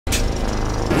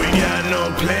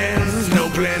no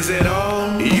plans at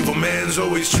all. Evil man's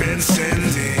always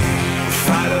transcending.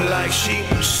 Fighter like sheep,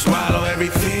 swallow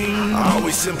everything.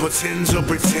 Always simpletons or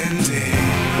pretending.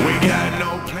 We got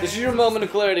no plans. This is your moment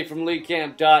of clarity from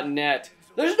LeeCamp.net.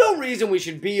 There's no reason we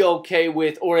should be okay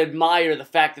with or admire the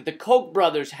fact that the Koch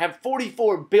brothers have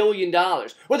 $44 billion,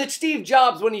 or that Steve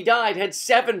Jobs, when he died, had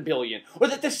 $7 billion, or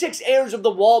that the 6 heirs of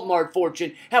the Walmart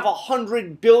fortune have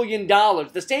 $100 billion,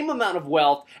 the same amount of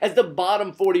wealth as the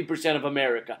bottom 40% of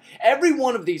America. Every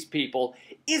one of these people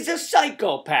is a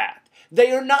psychopath.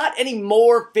 They are not any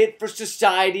more fit for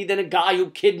society than a guy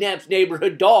who kidnaps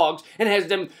neighborhood dogs and has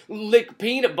them lick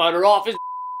peanut butter off his.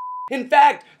 In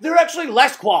fact, they're actually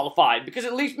less qualified, because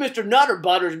at least Mr. Nutter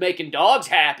Butter's making dogs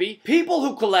happy. People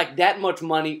who collect that much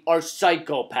money are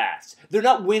psychopaths. They're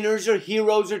not winners or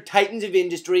heroes or titans of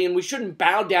industry, and we shouldn't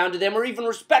bow down to them or even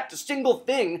respect a single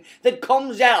thing that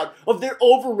comes out of their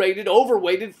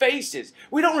overweighted faces.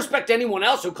 We don't respect anyone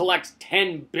else who collects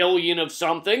 10 billion of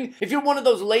something. If you're one of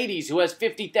those ladies who has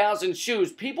 50,000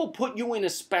 shoes, people put you in a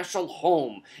special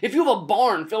home. If you have a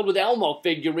barn filled with Elmo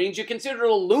figurines, you're considered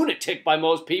a lunatic by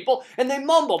most people, and they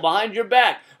mumble behind your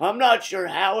back, "I'm not sure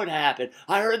how it happened.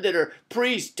 I heard that her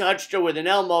priest touched her with an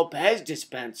Elmo Pez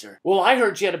dispenser." Well, I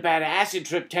heard she had a bad acid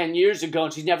trip 10 years ago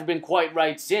and she's never been quite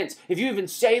right since. If you even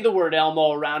say the word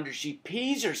Elmo around her, she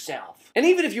pees herself. And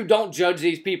even if you don't judge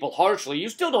these people harshly, you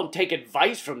still don't take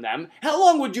advice from them. How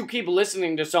long would you keep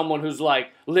listening to someone who's like,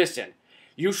 "Listen,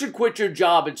 you should quit your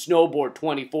job and snowboard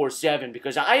 24/7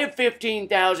 because I have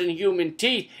 15,000 human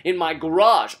teeth in my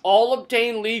garage, all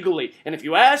obtained legally, and if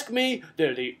you ask me,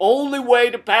 they're the only way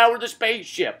to power the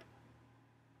spaceship."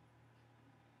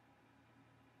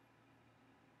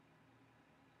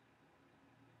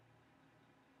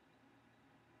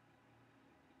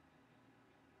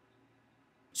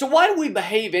 So why do we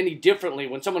behave any differently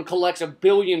when someone collects 1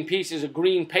 billion pieces of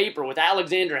green paper with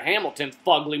Alexander Hamilton's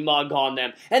fugly mug on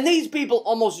them? And these people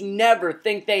almost never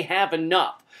think they have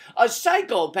enough. A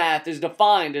psychopath is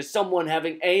defined as someone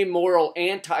having amoral,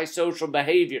 antisocial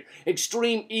behavior,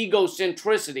 extreme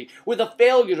egocentricity, with a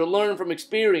failure to learn from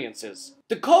experiences.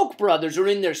 The Koch brothers are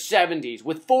in their 70s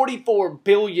with $44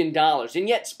 billion and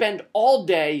yet spend all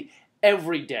day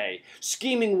every day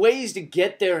scheming ways to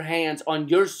get their hands on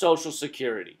your social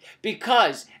security.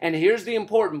 Because, and here's the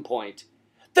important point,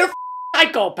 they're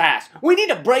psychopaths. We need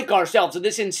to break ourselves of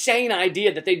this insane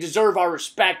idea that they deserve our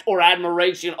respect or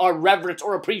admiration, our reverence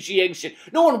or appreciation.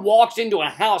 No one walks into a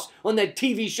house on that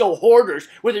TV show Hoarders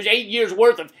where there's 8 years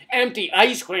worth of empty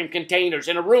ice cream containers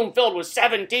in a room filled with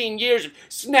 17 years of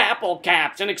Snapple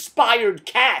caps and expired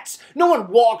cats. No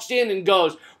one walks in and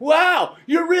goes, "Wow,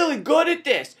 you're really good at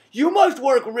this. You must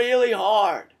work really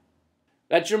hard."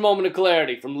 That's your moment of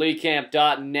clarity from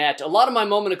LeeCamp.net. A lot of my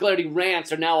moment of clarity rants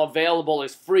are now available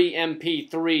as free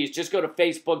MP3s. Just go to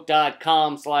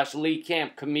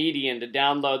Facebook.com/LeeCampComedian to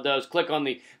download those. Click on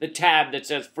the tab that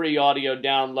says free audio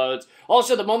downloads.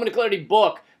 Also, the Moment of Clarity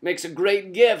book makes a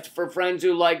great gift for friends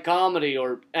who like comedy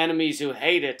or enemies who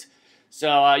hate it.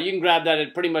 So you can grab that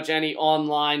at pretty much any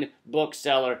online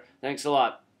bookseller. Thanks a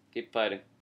lot. Keep fighting.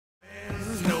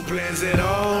 No plans at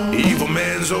all. Evil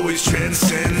man's always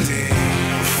transcending.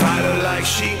 Fighter like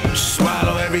sheep,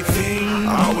 swallow everything.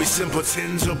 Always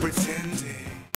simpletons or pretend.